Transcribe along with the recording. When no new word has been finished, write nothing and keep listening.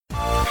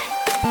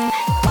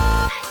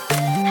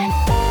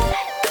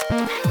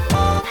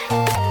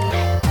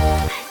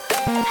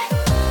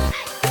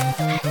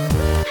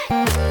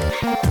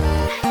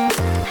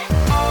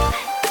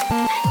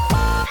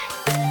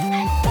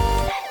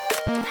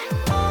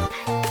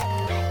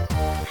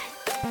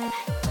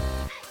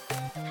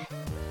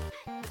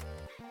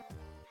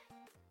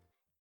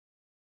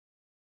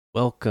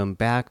Welcome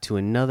back to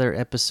another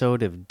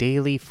episode of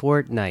Daily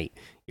Fortnite,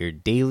 your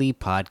daily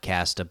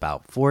podcast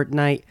about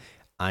Fortnite.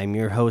 I'm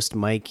your host,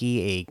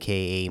 Mikey,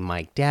 aka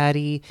Mike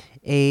Daddy,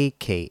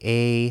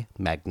 aka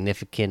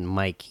Magnificent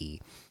Mikey.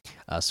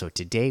 So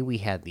today we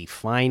had the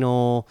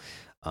final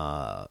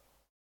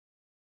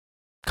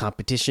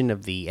competition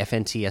of the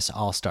FNCS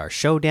All Star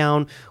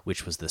Showdown,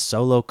 which was the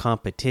solo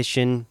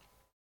competition.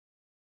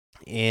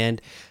 And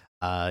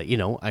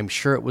I'm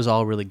sure it was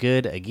all really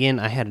good. Again,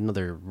 I had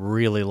another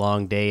really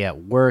long day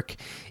at work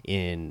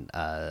in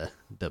the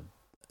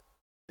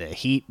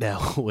heat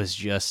that was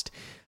just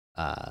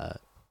out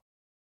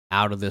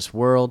of this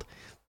world.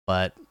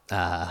 But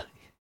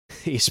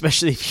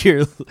especially if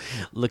you're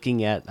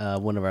looking at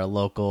one of our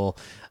local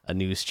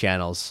news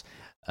channels.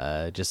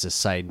 Just a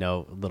side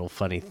note, a little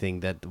funny thing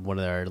that one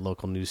of our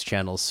local news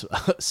channels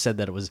said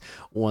that it was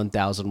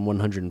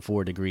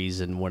 1,104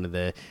 degrees in one of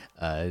the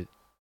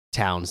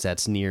towns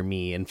that's near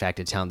me. In fact,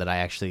 a town that I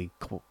actually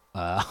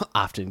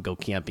often go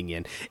camping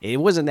in. It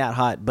wasn't that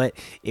hot, but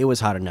it was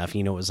hot enough.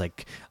 It was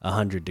like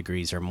 100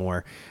 degrees or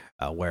more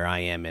where I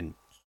am, and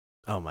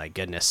oh my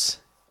goodness,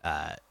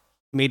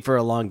 made for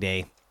a long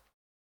day.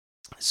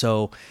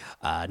 So,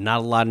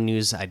 not a lot of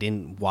news. I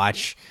didn't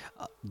watch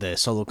the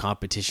solo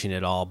competition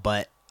at all,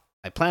 but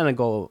I plan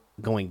on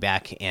going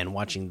back and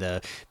watching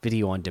the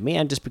video on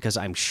demand just because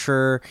I'm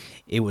sure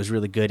it was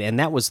really good. And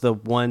that was the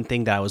one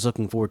thing that I was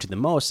looking forward to the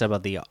most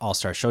about the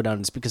All-Star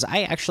Showdown, is because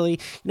I actually,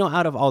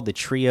 out of all the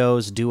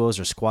trios, duos,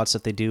 or squads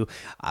that they do,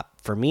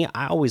 for me,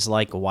 I always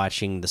like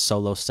watching the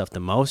solo stuff the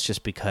most,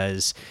 just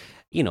because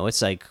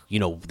it's like,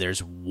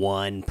 there's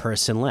one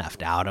person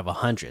left out of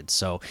 100.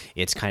 So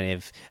it's kind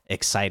of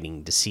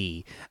exciting to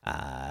see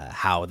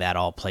how that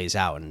all plays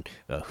out, and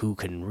who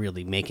can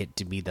really make it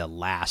to be the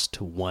last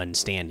one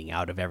standing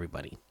out of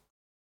everybody.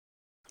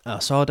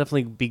 So I'll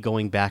definitely be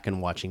going back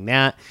and watching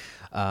that.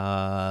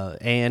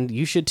 And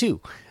you should too.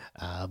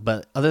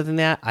 But other than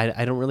that,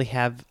 I don't really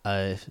have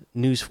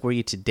news for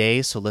you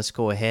today. So let's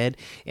go ahead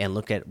and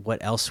look at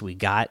what else we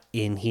got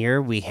in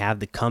here. We have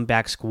the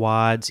comeback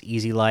squads.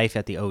 Easy Life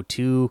at the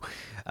O2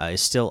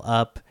 is still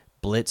up.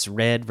 Blitz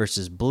Red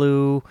versus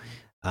Blue.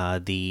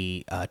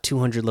 The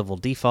 200 level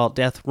default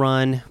death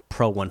run.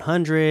 Pro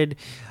 100.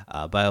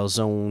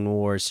 Biozone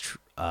Wars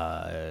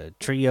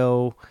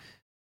Trio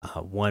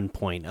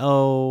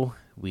 1.0.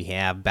 We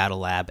have Battle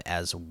Lab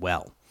as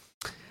well.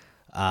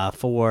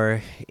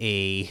 For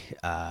a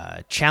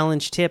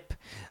challenge tip,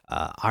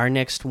 our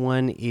next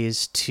one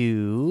is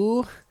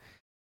to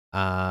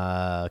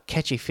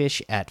catch a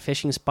fish at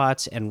fishing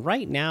spots. And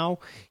right now,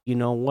 you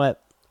know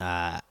what?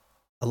 A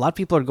lot of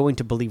people are going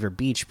to Believer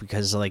Beach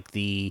because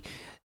the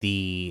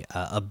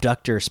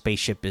abductor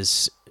spaceship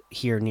is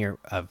here near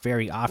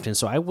very often.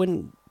 So I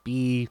wouldn't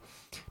be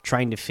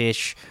trying to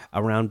fish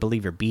around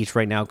Believer Beach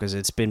right now because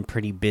it's been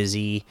pretty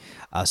busy.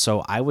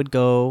 So I would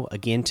go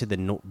again to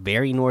the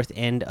very north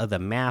end of the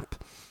map.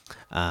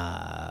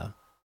 That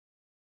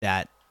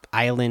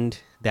island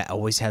that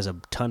always has a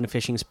ton of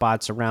fishing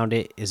spots around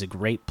it is a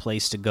great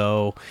place to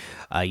go.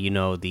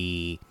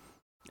 The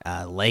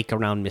lake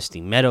around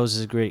Misty Meadows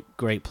is a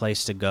great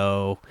place to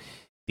go.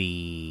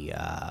 The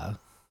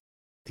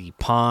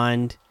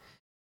pond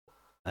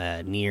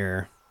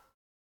near,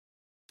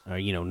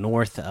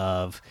 north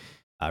of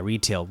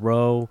Retail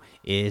Row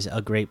is a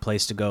great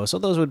place to go. So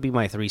those would be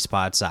my 3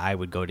 spots I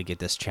would go to get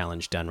this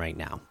challenge done right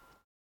now.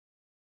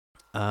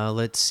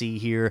 Let's see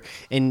here,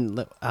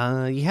 and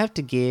you have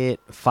to get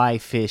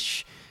 5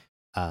 fish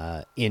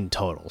in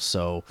total,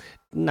 so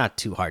not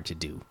too hard to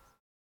do.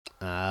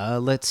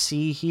 Let's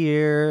see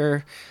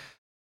here.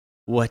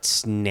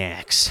 What's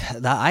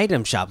next? The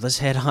item shop. Let's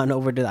head on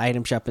over to the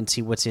item shop and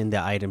see what's in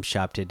the item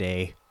shop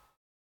today.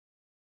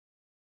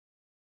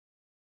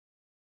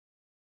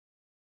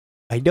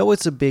 I know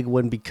it's a big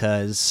one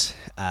because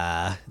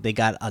they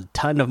got a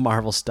ton of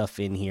Marvel stuff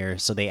in here.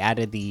 So they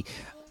added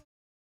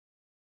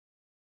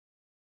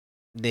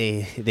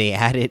they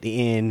added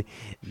in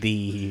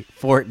the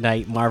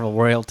Fortnite Marvel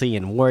Royalty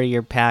and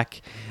Warrior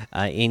pack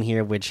in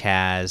here, which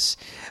has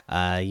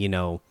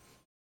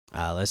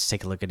let's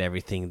take a look at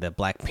everything. The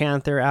Black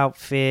Panther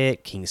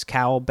outfit, King's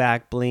Cowl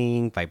back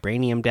bling,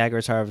 Vibranium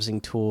Daggers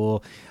harvesting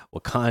tool,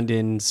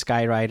 Wakandan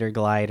Skyrider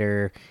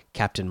glider,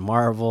 Captain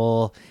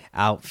Marvel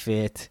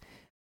outfit,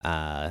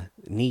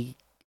 knee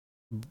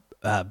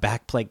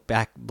backplate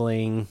back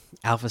bling,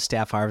 Alpha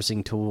Staff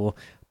harvesting tool,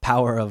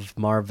 Power of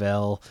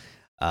Marvel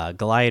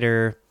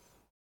glider,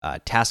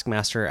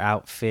 Taskmaster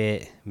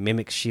outfit,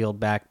 Mimic Shield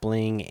back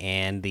bling,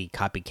 and the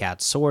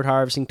Copycat Sword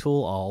harvesting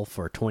tool, all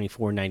for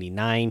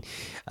 $24.99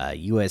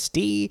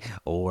 USD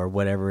or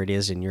whatever it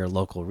is in your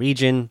local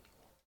region.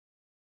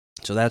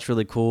 So that's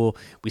really cool.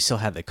 We still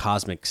have the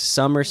Cosmic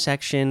Summer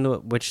section,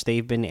 which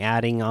they've been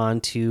adding on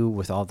to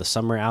with all the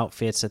summer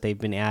outfits that they've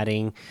been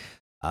adding.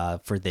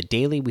 For the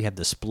daily, we have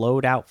the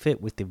Splode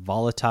outfit with the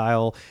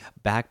volatile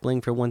back bling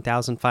for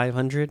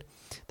 1,500.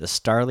 The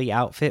Starly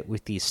outfit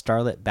with the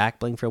Starlit back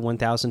bling for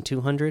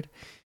 1,200.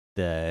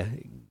 The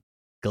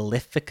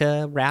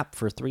Glyphica wrap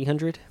for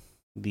 300.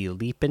 The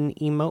Leapin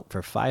emote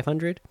for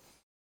 500.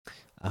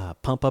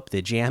 Pump Up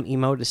the Jam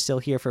emote is still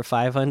here for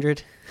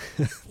 500.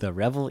 The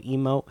Revel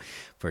emote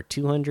for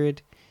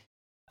 200.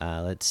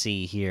 Let's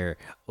see here.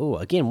 Oh,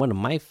 again, one of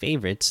my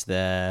favorites,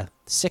 the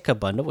Sika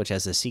bundle, which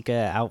has the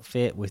Sika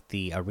outfit with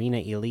the Arena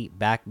Elite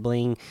back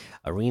bling,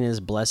 Arena's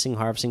Blessing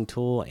Harvesting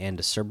Tool, and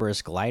the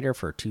Cerberus Glider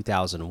for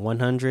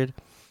 2,100.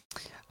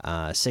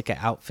 Sika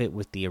outfit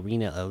with the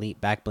Arena Elite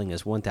back bling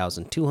is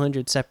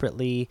 1,200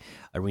 separately.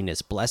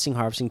 Arena's Blessing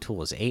Harvesting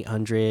Tool is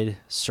 800.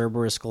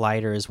 Cerberus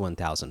Glider is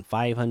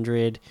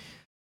 1,500.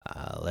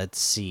 Let's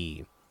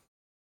see.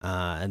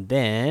 And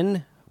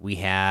then we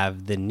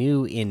have the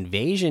new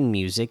Invasion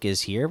music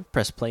is here.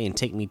 Press play and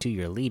take me to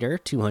your leader.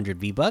 200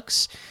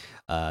 V-Bucks.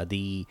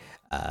 The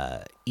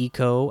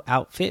Eco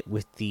outfit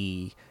with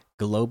the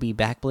Globy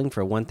back bling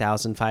for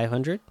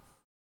 1,500.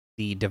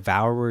 The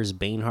Devourer's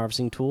Bane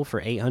Harvesting Tool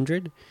for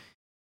 800.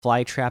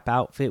 Flytrap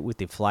outfit with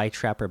the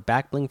Flytrapper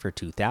back bling for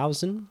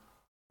 2,000.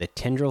 The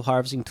Tendril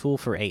Harvesting Tool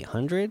for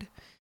 800.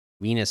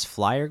 Venus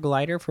Flyer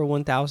Glider for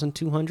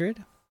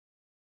 1,200.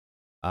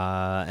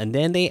 And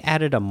then they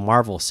added a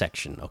Marvel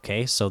section.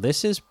 Okay, so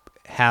this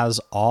has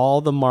all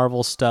the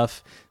Marvel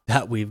stuff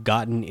that we've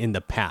gotten in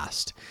the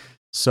past.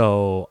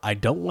 So I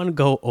don't want to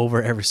go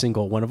over every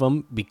single one of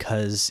them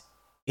because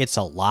it's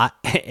a lot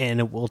and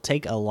it will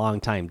take a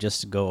long time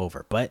just to go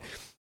over. But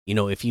you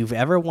know, if you've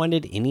ever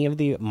wanted any of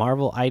the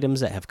Marvel items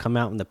that have come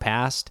out in the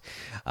past,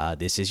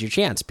 this is your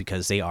chance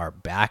because they are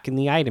back in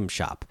the item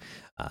shop.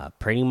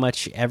 Pretty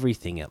much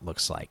everything, it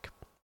looks like.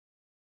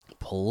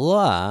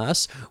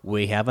 Plus,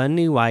 we have a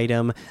new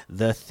item,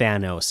 the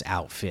Thanos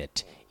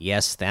outfit.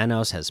 Yes,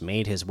 Thanos has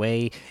made his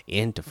way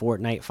into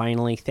Fortnite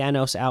finally.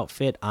 Thanos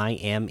outfit, I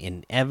Am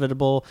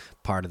Inevitable,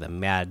 part of the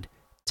Mad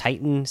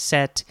Titan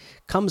set,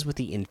 comes with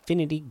the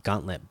Infinity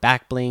Gauntlet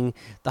back bling.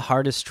 The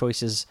hardest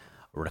choices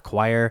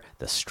require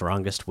the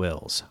strongest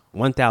wills.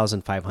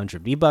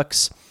 1,500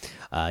 V-Bucks.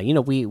 You know,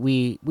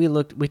 we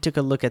took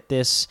a look at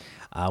this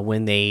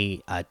when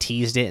they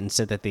teased it and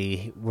said that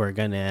they were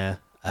gonna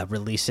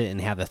release it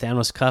and have the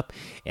Thanos Cup,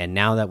 and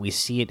now that we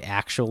see it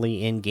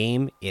actually in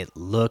game, it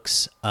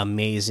looks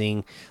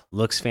amazing,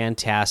 looks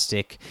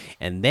fantastic.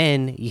 And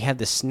then you have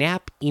the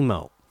Snap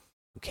emote.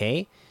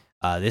 Okay,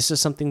 this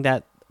is something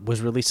that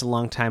was released a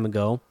long time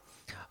ago.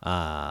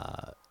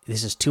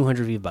 This is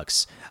 200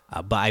 V-Bucks,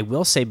 but I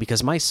will say,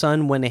 because my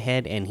son went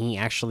ahead and he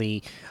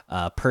actually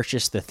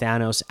purchased the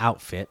Thanos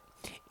outfit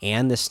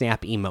and the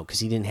Snap emote because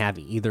he didn't have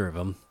either of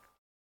them.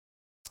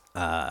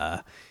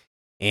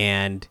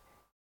 And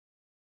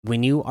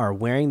when you are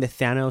wearing the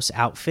Thanos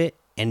outfit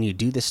and you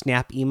do the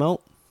Snap emote,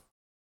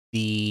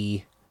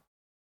 the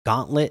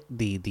gauntlet,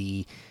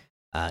 the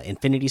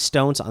Infinity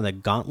Stones on the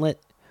gauntlet,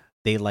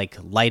 they like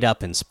light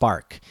up and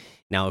spark.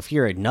 Now, if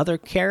you're another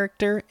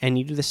character and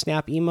you do the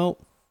Snap emote,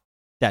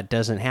 that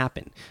doesn't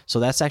happen. So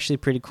that's actually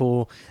pretty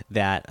cool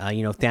that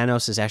you know,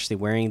 Thanos is actually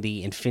wearing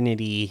the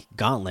Infinity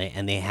Gauntlet,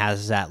 and it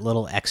has that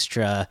little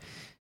extra.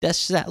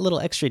 That's that little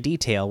extra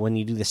detail when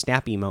you do the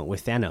Snap emote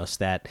with Thanos,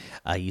 that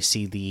you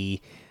see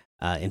the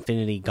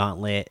Infinity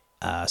Gauntlet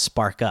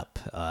spark up.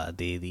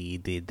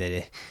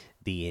 The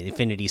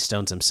Infinity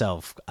Stones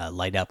themselves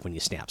light up when you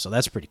snap. So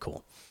that's pretty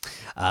cool.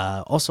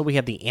 Also, we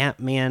have the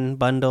Ant-Man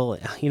bundle.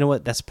 You know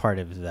what? That's part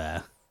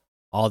of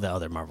all the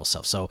other Marvel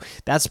stuff. So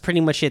that's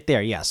pretty much it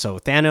there. Yeah. So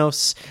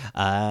Thanos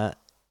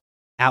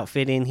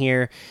outfit in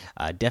here.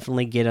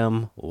 Definitely get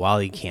them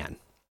while you can.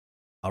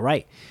 All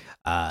right.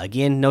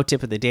 Again, no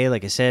tip of the day.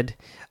 Like I said,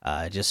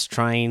 just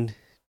trying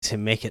to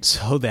make it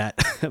so that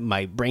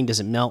my brain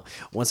doesn't melt.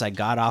 Once I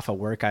got off of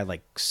work, I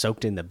like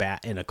soaked in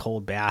a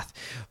cold bath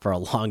for a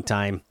long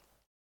time.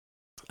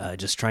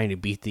 Just trying to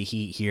beat the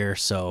heat here.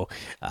 So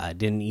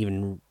didn't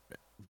even,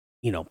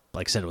 you know,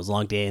 like I said, it was a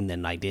long day, and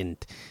then I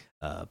didn't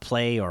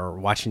play or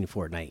watch any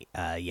Fortnite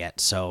yet.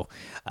 So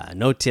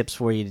no tips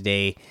for you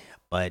today.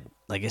 But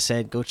like I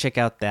said, go check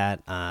out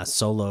that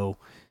solo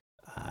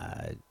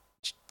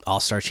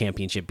All-Star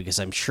Championship, because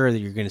I'm sure that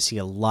you're going to see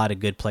a lot of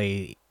good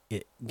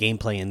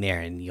gameplay in there,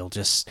 and you'll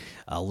just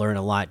learn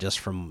a lot just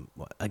from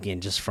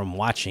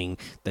watching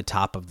the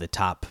top of the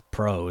top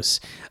pros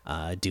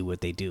do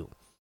what they do.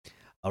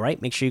 All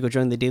right, make sure you go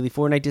join the Daily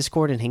Fortnite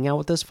Discord and hang out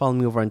with us. Follow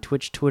me over on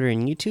Twitch, Twitter,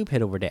 and YouTube.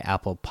 Head over to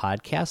Apple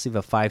Podcasts, leave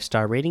a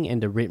 5-star rating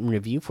and a written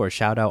review for a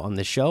shout out on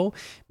the show.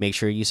 Make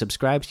sure you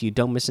subscribe so you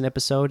don't miss an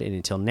episode. And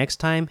until next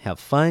time,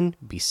 have fun,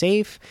 be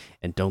safe,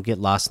 and don't get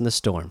lost in the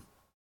storm.